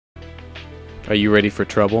Are you ready for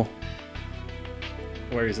trouble?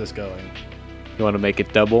 Where is this going? You want to make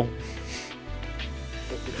it double?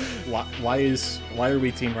 Why are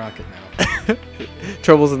we Team Rocket now?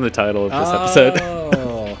 Trouble's in the title of this episode.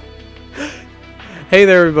 Oh. Hey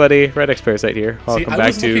there, everybody. redxparasite here. Welcome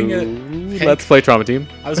back to Let's Play Trauma Team.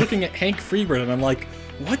 I was looking at Hank Freebird and I'm like,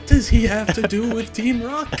 what does he have to do with Team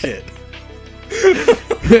Rocket?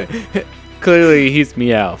 Clearly, he's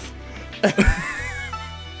Meowth.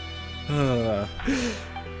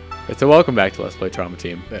 So welcome back to Let's Play Trauma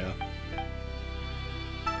Team. Yeah.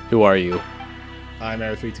 Who are you? I'm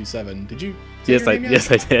Air327. Did you? Yes,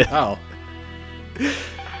 I did. Oh.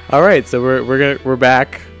 All right, so we're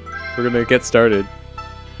back. We're gonna get started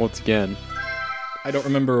once again. I don't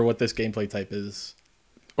remember what this gameplay type is.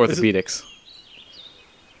 Orthopedics.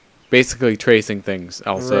 Basically tracing things,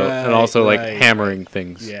 and also like hammering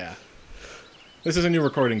things. Yeah. This is a new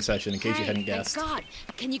recording session, in case you hadn't guessed. Thank God.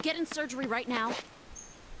 Can you get in surgery right now?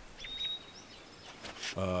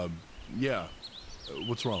 Yeah.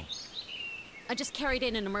 What's wrong? I just carried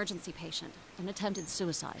in an emergency patient, an attempted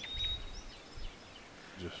suicide.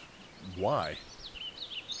 Just why?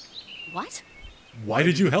 What? Why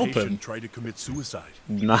did you help him? Patient tried to commit suicide.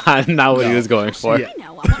 Not what he was going for. I know.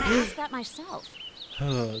 I want to ask that myself.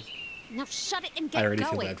 Now shut it and I get already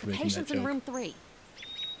feel going. bad for making Patient's that in joke. room 3.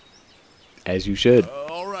 As you should.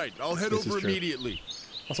 All right, I'll head This is over true. immediately.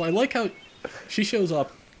 Also, I like how she shows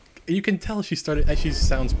up. You can tell she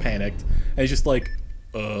sounds panicked, and it's just like,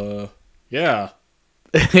 yeah.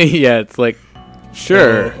 Yeah, it's like,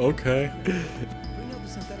 sure. Okay.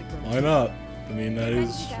 Why not? I mean, that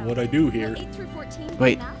is what I do here. 8 through 14.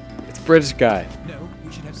 Wait, it's a British guy. No,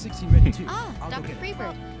 we should have 16 ready too. Ah, I'll go Dr. get it.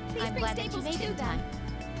 Freebird. I'm glad that you made it in time.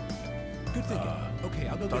 Good thinking. Okay,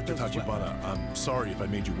 I'll go get Dr. those as well. Tachibana, I'm sorry if I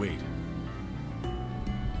made you wait.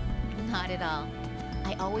 Not at all.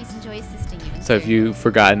 I always enjoy assisting you. in So have surgery. you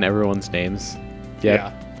forgotten everyone's names? Yep. Yeah.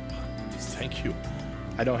 Thank you.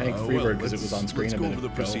 I know Hank Freebird because it was on screen let's a go minute over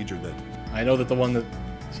the ago. procedure then. I know that the one that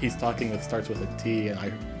he's talking with starts with a T, and I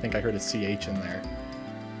think I heard a CH in there.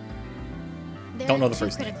 There Don't know are the two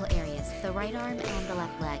first name. critical areas, the right arm and the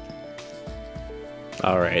left leg.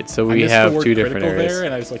 All right, so I we missed have the word two different critical areas. there,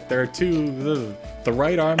 and I was like, there are two, the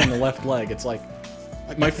right arm and the left leg. It's like,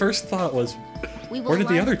 my first thought was, We will where did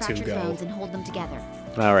the align other two fractured go? bones and hold them together.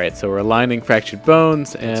 All right, so we're aligning fractured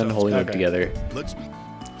bones and sounds holding them okay. together. Let's.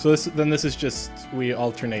 So this is just, we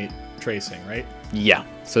alternate tracing, right? Yeah,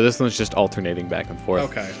 so this one's just alternating back and forth.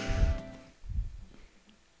 Okay.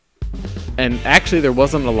 And actually, there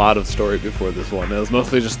wasn't a lot of story before this one. It was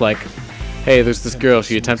mostly just like, hey, there's this girl,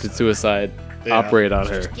 she attempted suicide, Yeah. operate on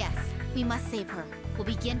her. Yes, we must save her. We'll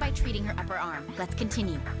begin by treating her upper arm. Let's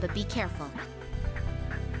continue, but be careful.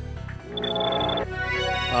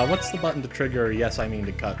 What's the button to trigger, yes, I mean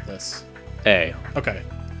to cut this? A. Okay.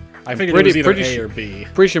 I figured it was either pretty A su- or B.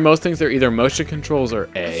 Pretty sure most things are either motion controls or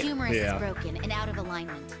The A. humerus Yeah. is broken and out of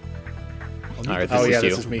alignment. I'll need All right, to this is focus you. to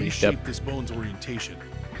This is me. reshape Yep. this bone's orientation.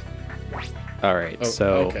 All right, Oh,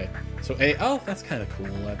 so okay. So A, oh, that's kind of cool.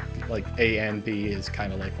 Like A and B is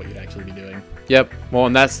kind of like what you'd actually be doing. yep. Well,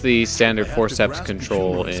 and that's the standard I have to forceps grasp the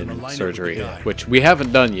control humerus and in align it with surgery, the guide. which we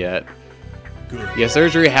haven't done yet. Good. Yeah,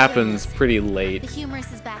 surgery happens pretty late The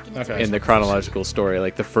humerus is back in its Okay. in the original chronological story,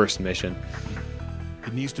 like the first mission.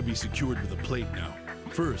 It needs to be secured with a plate now.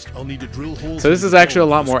 First, I'll need to drill holes. So this in is the actually a bone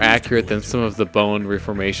lot for more the screws to accurate go than into. some of the bone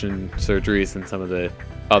reformation surgeries in some of the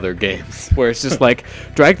other games, where it's just like,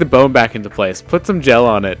 drag the bone back into place, put some gel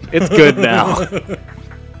on it, it's good now.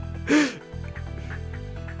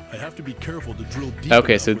 I have to be careful to drill deep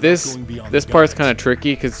Okay, enough so without this going beyond this the part's guides. kind of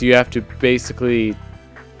tricky because you have to basically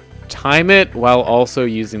time it while also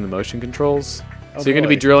using the motion controls. Oh, So you're going to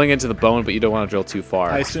be boy. drilling into the bone, but you don't want to drill too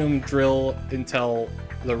far. I assume drill until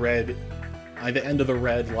the red, the end of the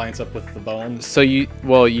red lines up with the bones. So you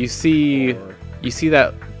see Or-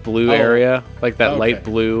 that blue Oh. area, like that Okay. light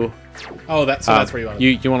blue. Oh, that's that's where you want to.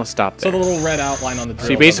 You want to stop So there. the little red outline on the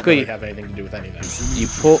drill you basically- doesn't really have anything to do with anything. You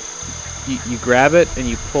pull, you grab it and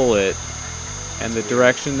you pull it, and the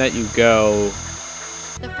direction that you go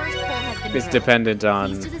The first hole has been is drilled. dependent on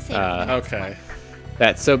Please do the same on the next Okay. one.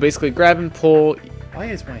 that. So basically, grab and pull. Why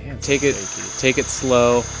is my hand? Take so it, shaky? take it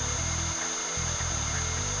slow.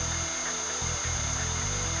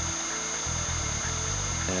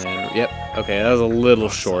 And yep, okay, that was a little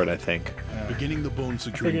short, I think. Beginning the bone I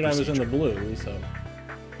securing figured I was in the procedure. blue, so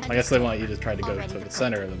I guess they want you to try to go to the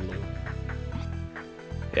center of the blue.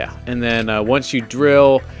 Yeah, and then once you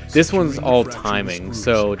drill, this Securing one's the all fracture with timing, screws.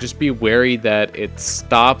 so just be wary that it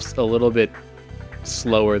stops a little bit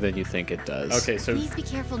slower than you think it does. Okay, so Please be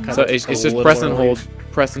careful Cut not So it to it's a just little press and early.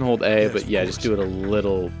 hold A, Yes, but of yeah, just do it a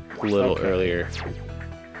little a little Okay. earlier.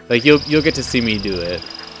 Like you'll get to see me do it.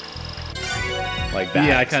 Like that.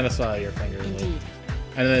 Yeah, I kind of saw your finger. Indeed.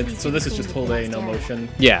 And then, so this is just hold A, no motion.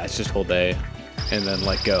 Yeah, it's just hold A, and then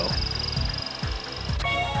let go.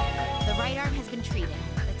 The right arm has been treated.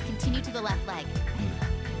 Let's continue to the left leg.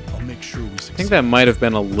 I'll make sure we I succeed. think that might have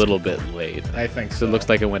been a little bit late. I think So so. it looks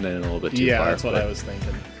like it went in a little bit too Yeah, far. that's what but I was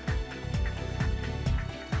thinking.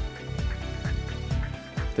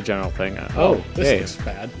 The general thing. Oh, this hey. looks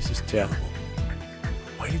bad. This is terrible.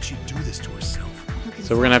 Why did she do this to herself? Who can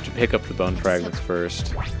So we're gonna have say? to pick up the bone fragments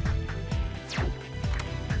first.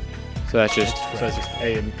 So that's just So it's just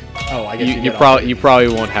A and... Oh, I guess you. you, You get probably all you three. probably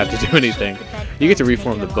won't have to do anything. You get to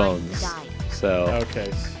reform the bones. So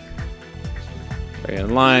Okay. right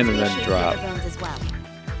in line and then Reshape the drop, other bones as well.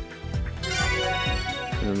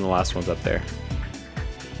 and then the last one's up there.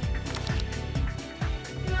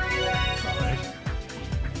 All right.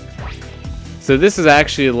 So this is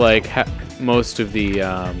actually like most of the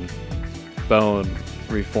bone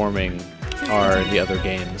reforming are in the other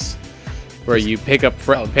games, where you pick up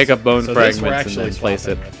bone So this we're fragments and actually then place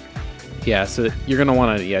it. swapping with. Yeah, so you're gonna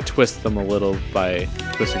want to twist them a little by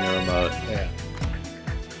twisting the remote, Yeah.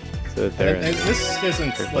 so that they're. And this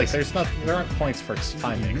isn't They're like close. there aren't points for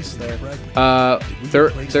timing. Is there?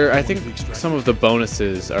 There. I think some of the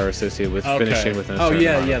bonuses are associated with finishing within a certain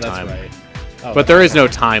amount of that's time. right. Oh, But there is no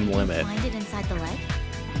time limit. Find it inside the leg?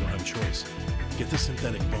 We don't have a choice. Get the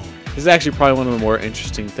synthetic bone. This is actually probably one of the more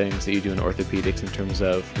interesting things that you do in orthopedics in terms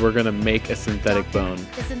of we're gonna make a synthetic Doctor, bone,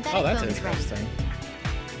 The synthetic Oh, that's bone's ready. interesting.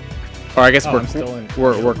 or I guess Oh, I'm still in.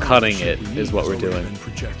 we're cutting The it shape we is need what has we're already doing. been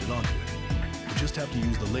projected onto it. We just have to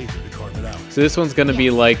use the laser to carve it out. So this one's gonna be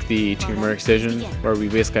Yes. like the Well, tumor then, excision, begin. where we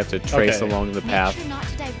basically have to trace Okay. along the Make path. sure not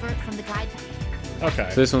to divert from the guide. Okay.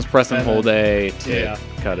 So this one's press and And hold then- A to yeah.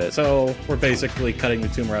 cut it. So we're basically cutting the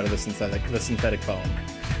tumor out of the synthetic bone.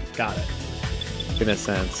 Got it. In a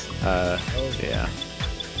sense, yeah.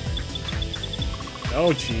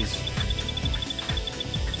 Oh jeez.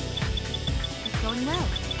 It's going well.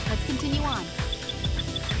 Let's continue on.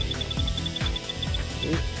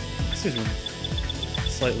 This is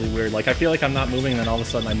slightly weird. Like I feel like I'm not moving, then all of a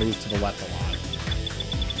sudden I move to the left a lot.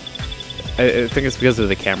 I think it's because of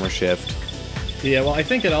the camera shift. Yeah, well I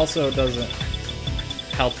think it also doesn't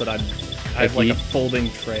help that I have like a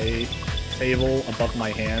folding tray table above my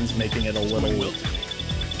hands, making it a little.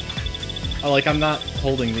 Like I'm not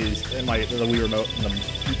holding these in the Wii remote in the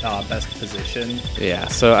best position. Yeah.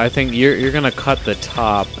 So I think you're gonna cut the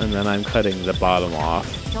top, and then I'm cutting the bottom off,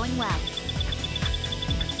 It's going well.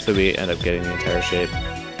 so we end up getting the entire shape.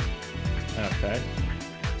 Okay.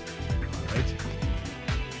 All right.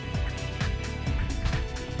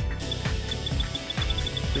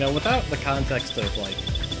 You know, without the context of like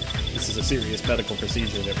this is a serious medical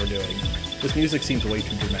procedure that we're doing, this music seems way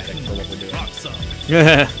too dramatic for what we're doing.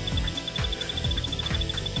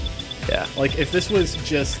 Yeah. Like if this was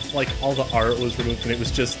just like all the art was removed and it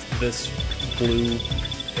was just this blue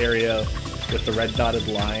area with the red dotted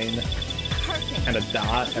line Perfect. and a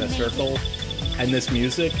dot and a circle and this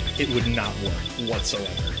music, it would not work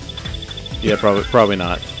whatsoever. Yeah. Probably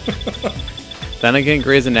not. Then again,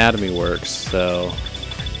 Grey's Anatomy works, so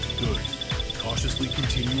Good. Cautiously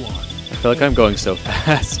continue on. I feel like I'm going so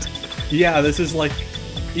fast. Yeah, this is like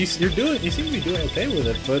you seem to be doing okay with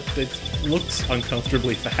it, but it looks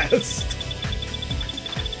uncomfortably fast.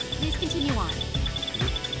 Please continue on.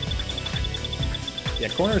 Yeah,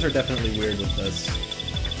 corners are definitely weird with this.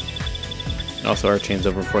 Also, our chain's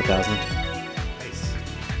over 4,000. Nice.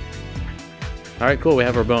 All right, cool. We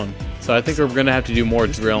have our bone. So I think we're gonna have to do more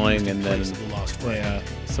This drilling leads to and the then place of the lost friend. Yeah.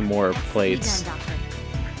 some more Excellently plates. done, Doctor.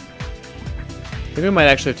 I think we might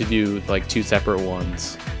actually have to do like 2 separate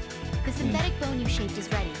ones. The synthetic bone you shaped is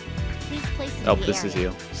ready. Please place it Oh, in the this area. is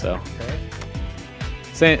you. So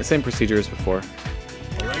Okay. same procedure as before.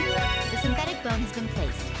 All right. The synthetic bone has been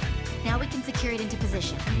placed. Now we can secure it into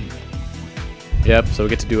position. Yep. So we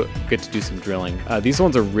get to do some drilling. These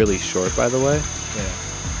ones are really short, by the way. Yeah.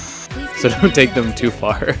 Please So continue don't take in the them too direction.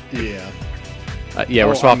 far. Yeah. Yeah, Oh,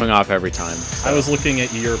 we're swapping off every time. So. I was looking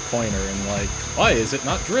at your pointer and like, why is it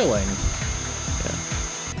not drilling?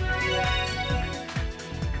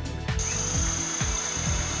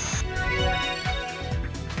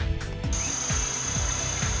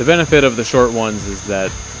 The benefit of the short ones is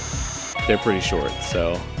that they're pretty short.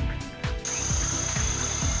 So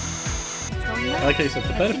It's going well. Like I said, the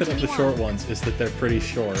Let's benefit of the continue short on. ones is that they're pretty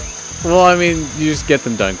short. well, I mean, you just get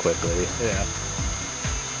them done quickly. Yeah.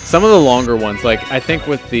 Some of the longer ones, like I think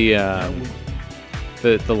with the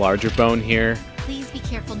larger bone here, Please be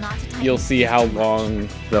careful not to tighten you'll the see screws how too much. long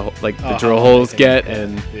the Oh, drill how holes long they get, take.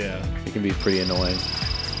 and Yeah. it can be pretty annoying.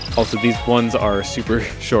 Also, these ones are super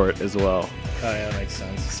short as well. Oh yeah, that makes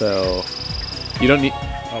sense. So you don't need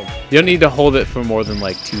Oh, you don't need to hold it for more than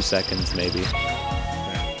like 2 seconds, maybe.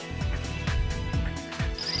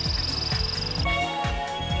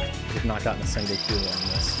 we've not gotten a single cool on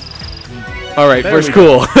this. All right, There first we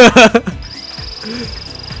cool.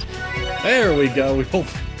 There we go. We both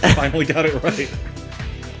finally got it right.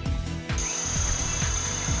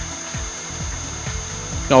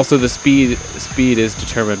 Also, the speed is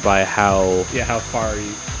determined by how Yeah, how far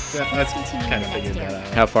you... Yeah, that's Continue kind of the next figured that area.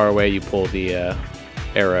 out. how far away you pull the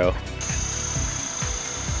arrow.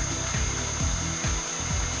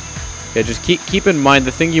 Yeah, just keep in mind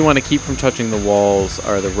the thing you want to keep from touching the walls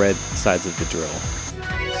are the red sides of the drill.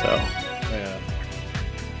 So Yeah.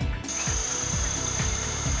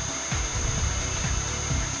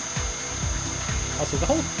 Also, the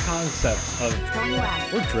whole concept of Going well.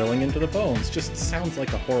 we're drilling into the bones just sounds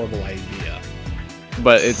like a horrible idea.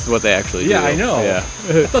 but it's what they actually do. Yeah, I know. Yeah.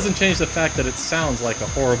 It doesn't change the fact that it sounds like a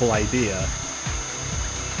horrible idea.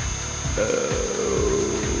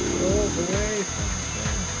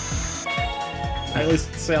 I at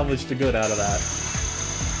least salvaged the good out of that.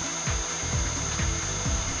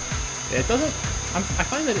 It doesn't... I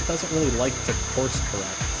find that it doesn't really like to course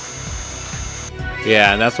correct.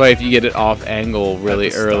 Yeah, and that's why if you get it off angle really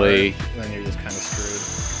at the early, start, then you're just kind of screwed.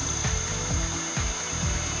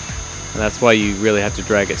 and that's why you really have to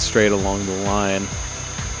drag it straight along the line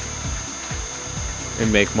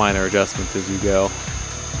and make minor adjustments as you go.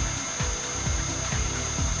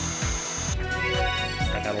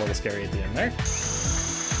 That got a little scary at the end there.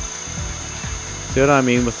 See what I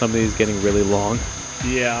mean with some of these getting really long?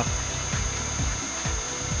 Yeah.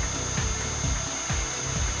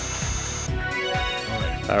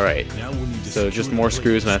 All right. Now we'll need to So secure just the more plate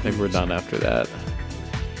screws, and I with think we're screws. done after that.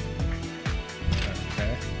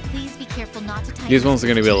 Okay. Please be careful not to tighten These the ones are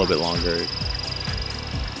going to be a screws little bit too longer.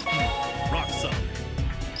 Rock solid.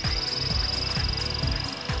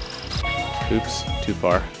 Oops, too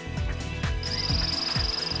far.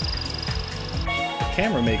 The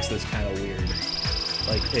camera makes this kind of weird.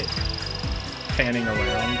 Like, it panning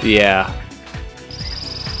around. Yeah.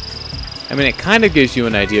 I mean, it kind of gives you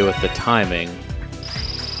an idea with the timing.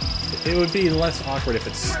 It would be less awkward if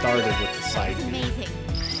it started with the side This is view. amazing.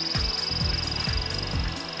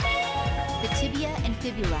 The tibia and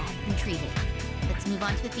fibula have been treated. Let's move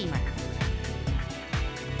on to the femur.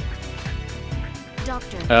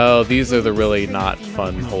 Doctor. Oh, these are the really Secure not femur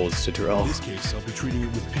fun with- holes to drill. In this case, I'll be treating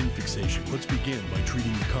it with pin fixation. Let's begin by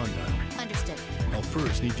treating the condyle. Understood. I'll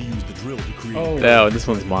first need to use the drill to create... Oh. Oh, and this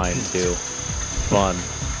one's mine too. Fun.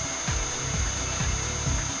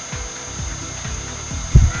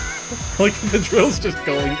 Like, the drill's just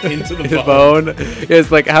going into the The bone. bone.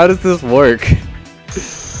 It's like, how does this work?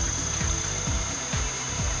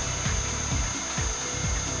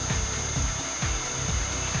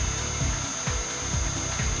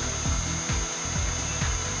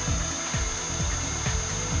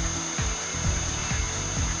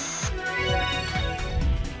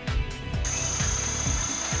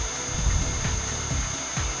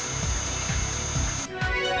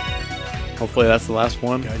 Hopefully that's the last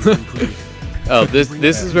one. Guys, been created. Oh, this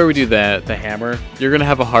is where we do the hammer. You're gonna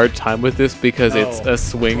have a hard time with this because it's Oh. a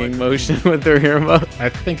swinging motion with the remote. I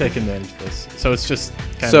think I can manage this. So it's just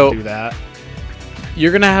kind So- of do that.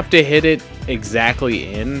 You're gonna have to hit it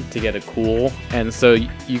exactly in to get it cool, and so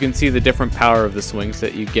you can see the different power of the swings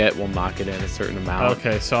that you get will knock it in a certain amount.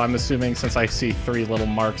 Okay, so I'm assuming since I see 3 little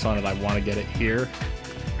marks on it, I want to get it here.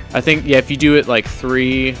 I think, yeah, if you do it like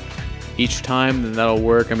 3 each time, then that'll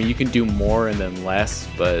work. I mean, you can do more and then less,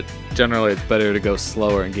 but generally it's better to go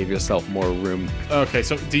slower and give yourself more room. Okay,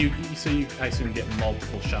 so I assume get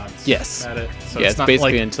multiple shots Yes. at it? So Yeah, it's not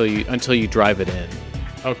basically like, until you drive it in.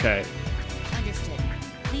 okay. Understood.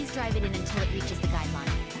 Please drive it in until it reaches the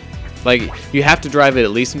guideline. Like, you have to drive it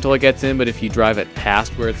at least until it gets in, but if you drive it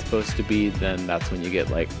past where it's supposed to be, then that's when you get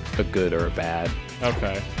like a good or a bad.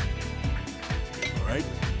 Okay. All right.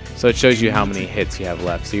 So it shows you how many hits you have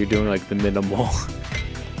left. So you're doing like the minimal.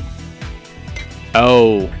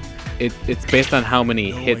 Oh, it's based on how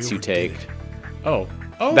many No, I hits you overdid take. it. Oh,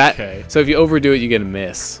 okay. That, so if you overdo it, you get a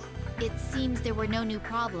miss. It seems there were no new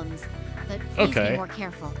problems, but please Okay. be more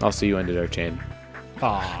careful. Also, you ended our chain.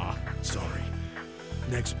 Ah. Sorry.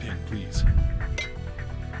 Next pin, please.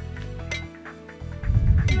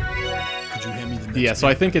 Could you hand me the next Yeah, so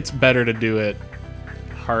I pin? think it's better to do it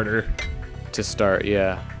harder. To start,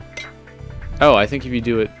 yeah. Oh, I think if you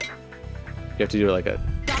do it, you have to do it like a...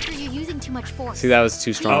 Doctor, you're using too much force. See, that was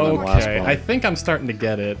too strong on the last Okay, one. I think I'm starting to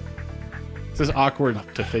get it. This is awkward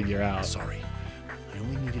to figure out. Sorry. I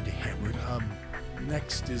only needed to hammer it.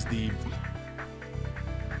 Next is the...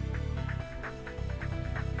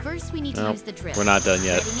 First, we need to Nope, use the drill. we're not done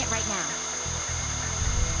yet. Setting it right now.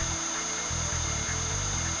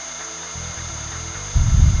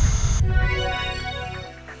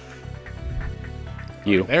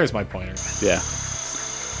 You. There's my pointer. Yeah.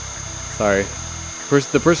 Sorry.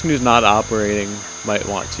 The person who's not operating might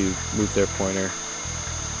want to move their pointer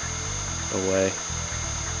away.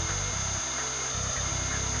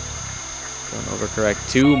 Don't overcorrect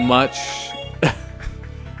too much.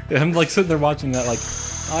 I'm like sitting there watching that like,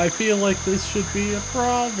 I feel like this should be a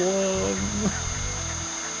problem.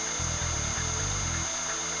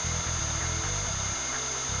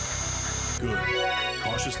 Good.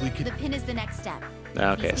 Cautiously... The pin is the next step.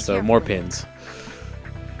 Okay, Please be so careful more with it. pins.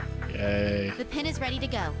 Yay. The pin is ready to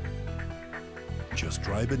go. Just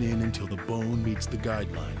drive it in until the bone meets the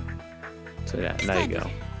guideline. So yeah, now you Splendid. go.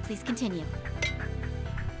 Please continue.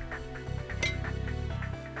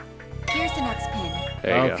 Here's the next pin.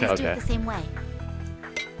 There you Okay. go. Please do it Okay. the same way.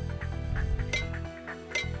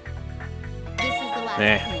 This is the last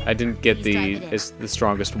pin. I didn't get Please drive the it in. it's the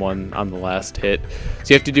strongest one on the last hit.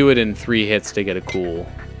 So you have to do it in 3 hits to get a cool.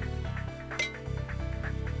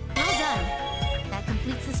 Well done. That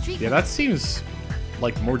completes the streak. Yeah, that seems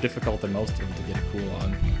like more difficult than most of them to get a cool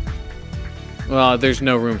on. Well, there's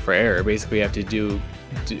no room for error. Basically, you have to do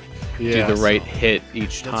Yeah, the right so hit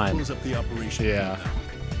each Let's time. close up the operation. Yeah. now.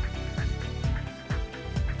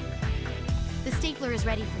 The stapler is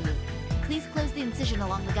ready for you. Please close the incision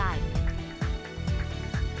along the guide.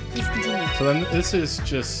 Please continue. So then this is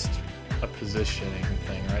just a positioning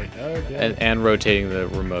thing, right? Okay. And rotating the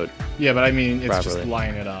remote. Yeah, but I mean, it's Properly. just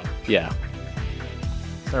lining it up. Yeah.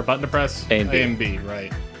 Is there a button to press? A and B. A and B,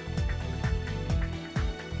 right.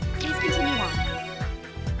 Please continue on.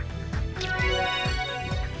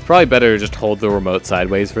 It's probably better to just hold the remote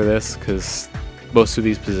sideways for this, because most of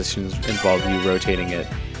these positions involve you rotating it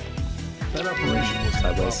That operation was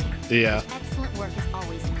sideways. Yeah. Excellent work as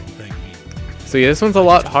always. Thank me. So yeah, this one's a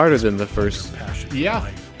lot harder than the first. Passion for Yeah.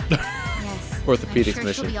 life. Yes. Orthopedics I'm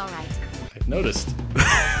sure she'll mission. be all right. I've noticed.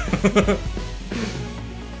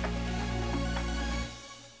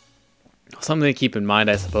 Something to keep in mind,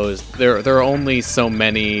 I suppose. There are only so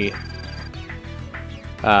many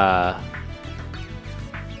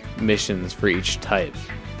missions for each type.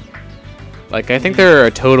 Like, I think there are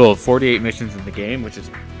a total of 48 missions in the game, which is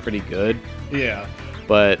pretty good. Yeah.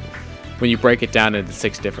 But when you break it down into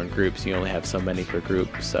 6 different groups, you only have so many per group.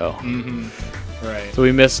 So, Right. so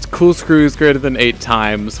we missed cool screws greater than 8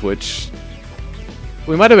 times, which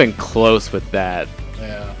we might have been close with that.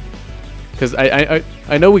 Yeah. Because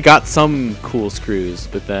I know we got some cool screws,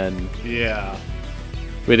 but then Yeah.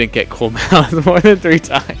 we didn't get cool mouths more than 3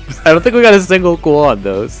 times. I don't think we got a single cool on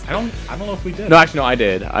those. I don't know if we did. No, actually, no, I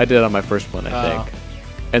did. I did on my first one, I Oh. think.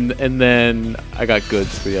 And then I got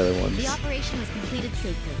goods for the other The ones. operation was completed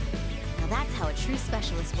safely. Now that's how a true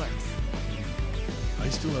specialist works. I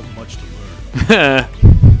still have much to learn.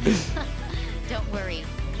 Don't worry.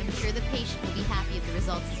 I'm sure the patient will be happy with the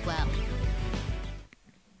results as well.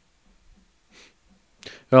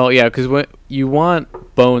 Well, yeah, because what you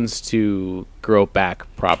want bones to grow back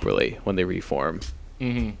properly when they reform,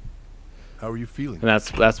 Mm-hmm. How are you feeling? and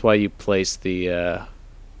that's why you place the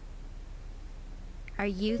Are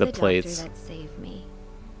you The the, plates. doctor that saved me?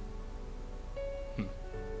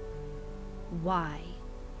 Why?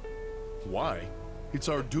 Why? It's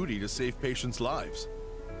our duty to save patients' lives.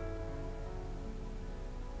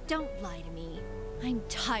 Don't lie to me. I'm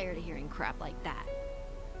tired of hearing crap like that.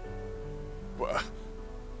 Wha-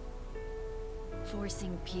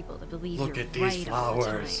 Forcing people to believe Look you're at these right all the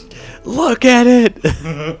flowers. time. look at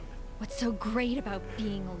it. What's so great about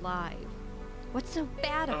being alive? What's so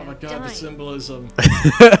bad Oh about my god, dying? the symbolism.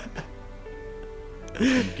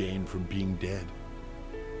 You gain from being dead.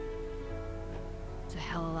 It's a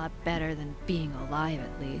hell of a lot better than being alive,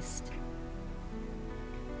 at least.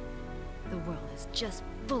 The world is just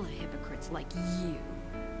full of hypocrites like you.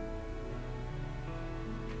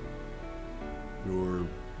 Your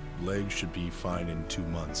leg should be fine in 2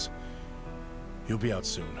 months. You'll be out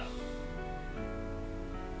soon.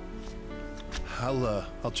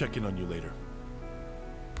 I'll check in on you later.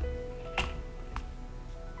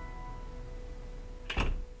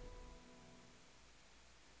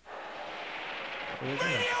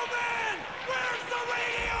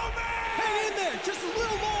 Hang in there, just a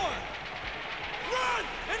little more! Run!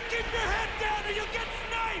 And keep your head down or you'll get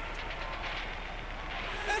sniped!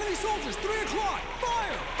 Enemy soldiers, 3 o'clock!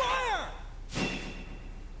 Fire!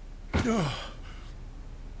 Fire!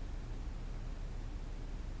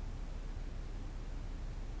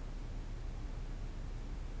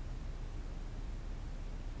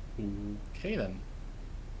 Okay then.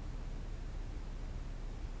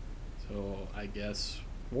 So I guess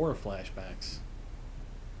war flashbacks.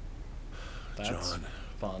 That's John,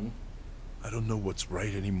 fun. I don't know what's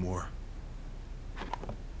right anymore.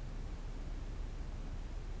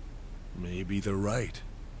 Maybe they're right.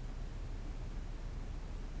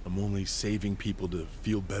 I'm only saving people to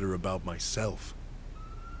feel better about myself.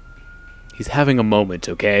 He's having a moment,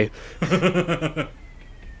 okay?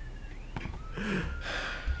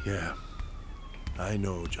 Yeah, I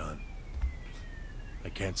know, John. I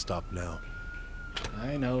can't stop now.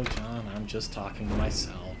 I know, John. I'm just talking to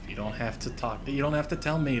myself. You don't have to talk. You don't have to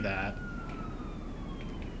tell me that.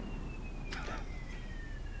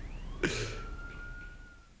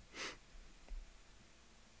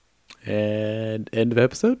 And end of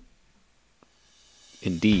episode?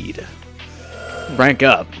 Indeed. Rank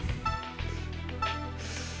up.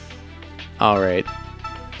 Alright.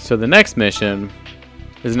 So the next mission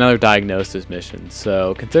is another diagnosis mission.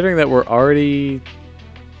 So considering that we're already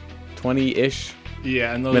 20-ish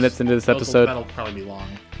Yeah, and those minutes into this episode. that'll probably be long.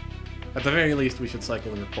 At the very least, we should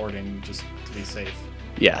cycle the recording just to be safe.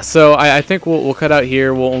 Yeah, so I think we'll cut out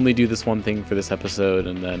here. We'll only do this one thing for this episode,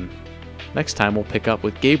 and then next time we'll pick up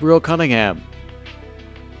with Gabriel Cunningham.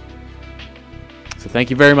 So thank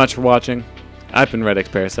you very much for watching. I've been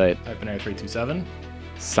redxparasite. I've been Air327.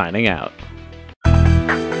 Signing out.